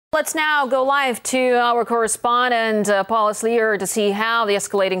Let's now go live to our correspondent, Paula Sleer, to see how the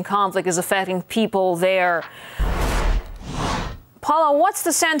escalating conflict is affecting people there. Paula, what's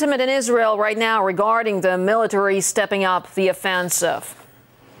the sentiment in Israel right now regarding the military stepping up the offensive?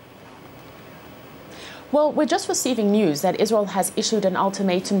 Well, we're just receiving news that Israel has issued an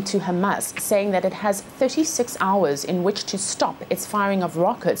ultimatum to Hamas, saying that it has 36 hours in which to stop its firing of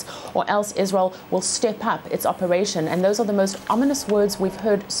rockets, or else Israel will step up its operation. And those are the most ominous words we've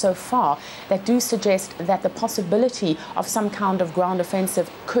heard so far that do suggest that the possibility of some kind of ground offensive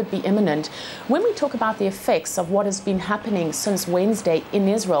could be imminent. When we talk about the effects of what has been happening since Wednesday in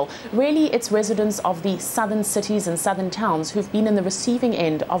Israel, really it's residents of the southern cities and southern towns who've been in the receiving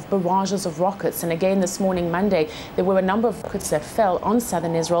end of barrages of rockets. And again, this morning, Monday, there were a number of rockets that fell on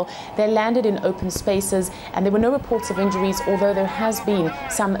southern Israel. They landed in open spaces and there were no reports of injuries, although there has been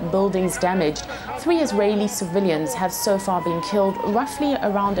some buildings damaged. 3 Israeli civilians have so far been killed. Roughly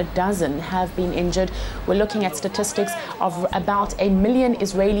around a dozen have been injured. We're looking at statistics of about 1 million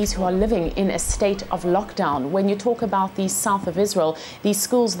Israelis who are living in a state of lockdown. When you talk about the south of Israel, these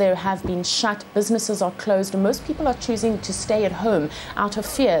schools there have been shut, businesses are closed, and most people are choosing to stay at home out of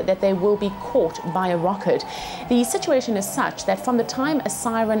fear that they will be caught by a rocket. The situation is such that from the time a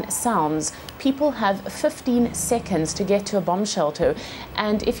siren sounds, people have 15 seconds to get to a bomb shelter.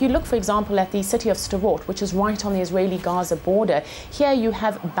 And if you look, for example, at the city of Sderot, which is right on the Israeli-Gaza border, here you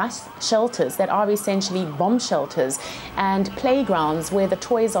have bus shelters that are essentially bomb shelters and playgrounds where the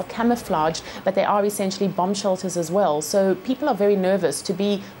toys are camouflaged, but they are essentially bomb shelters as well. So people are very nervous to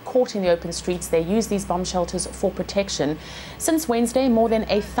be caught in the open streets. They use these bomb shelters for protection. Since Wednesday, more than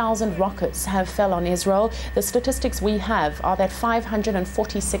 1,000 rockets have fell on Israel. The statistics we have are that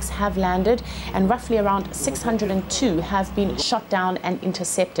 546 have landed and roughly around 602 have been shot down and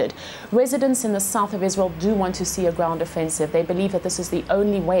intercepted. Residents in the south of Israel do want to see a ground offensive. They believe that this is the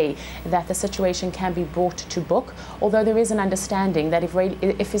only way that the situation can be brought to book, although there is an understanding that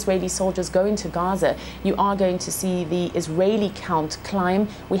if Israeli soldiers go into Gaza, you are going to see the Israeli count climb.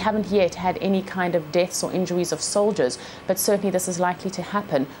 We haven't yet had any kind of deaths or injuries of soldiers, but certainly this is likely to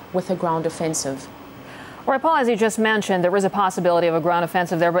happen with a ground offensive. All right, Paul, as you just mentioned, there is a possibility of a ground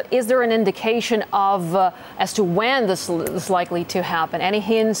offensive there, but is there an indication of as to when this is likely to happen? Any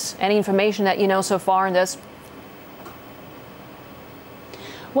hints, any information that you know so far in this?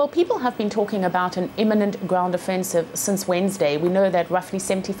 Well, people have been talking about an imminent ground offensive since Wednesday. We know that roughly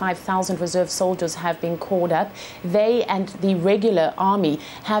 75,000 reserve soldiers have been called up. They and the regular army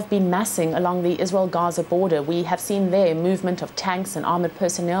have been massing along the Israel-Gaza border. We have seen their movement of tanks and armored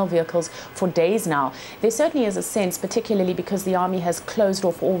personnel vehicles for days now. There certainly is a sense, particularly because the army has closed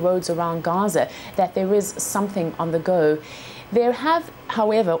off all roads around Gaza, that there is something on the go. There have,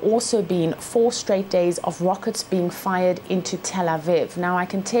 however, also been 4 straight days of rockets being fired into Tel Aviv. Now, I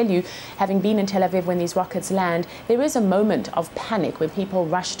can tell you, having been in Tel Aviv when these rockets land, there is a moment of panic when people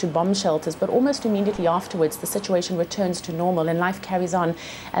rush to bomb shelters, but almost immediately afterwards, the situation returns to normal and life carries on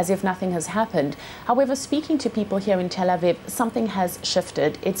as if nothing has happened. However, speaking to people here in Tel Aviv, something has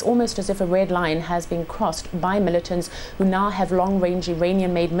shifted. It's almost as if a red line has been crossed by militants who now have long-range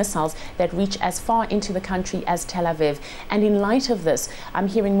Iranian-made missiles that reach as far into the country as Tel Aviv. And in light of this, I'm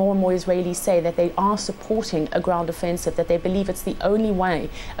hearing more and more Israelis say that they are supporting a ground offensive, that they believe it's the only way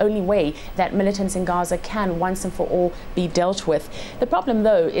that militants in Gaza can once and for all be dealt with. The problem,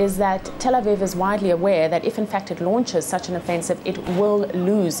 though, is that Tel Aviv is widely aware that if in fact it launches such an offensive, it will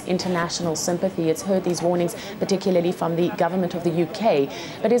lose international sympathy. It's heard these warnings, particularly from the government of the UK.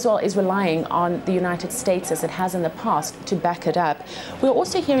 But Israel is relying on the United States, as it has in the past, to back it up. We're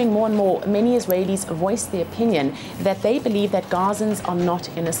also hearing more and more many Israelis voice the opinion that they believe that Gazans are not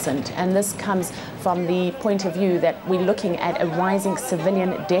innocent, and this comes from the point of view that we're looking at a rising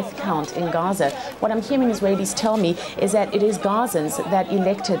civilian death count in Gaza. What I'm hearing Israelis tell me is that it is Gazans that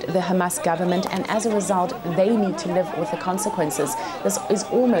elected the Hamas government, and as a result they need to live with the consequences. This is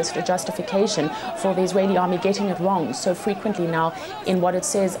almost a justification for the Israeli army getting it wrong so frequently now in what it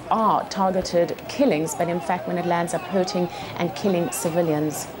says are targeted killings, but in fact when it lands up hurting and killing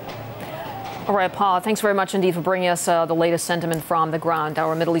civilians. All right, Paula, thanks very much indeed for bringing us the latest sentiment from the ground.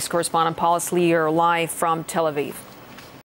 Our Middle East correspondent, Paula Sleer, live from Tel Aviv.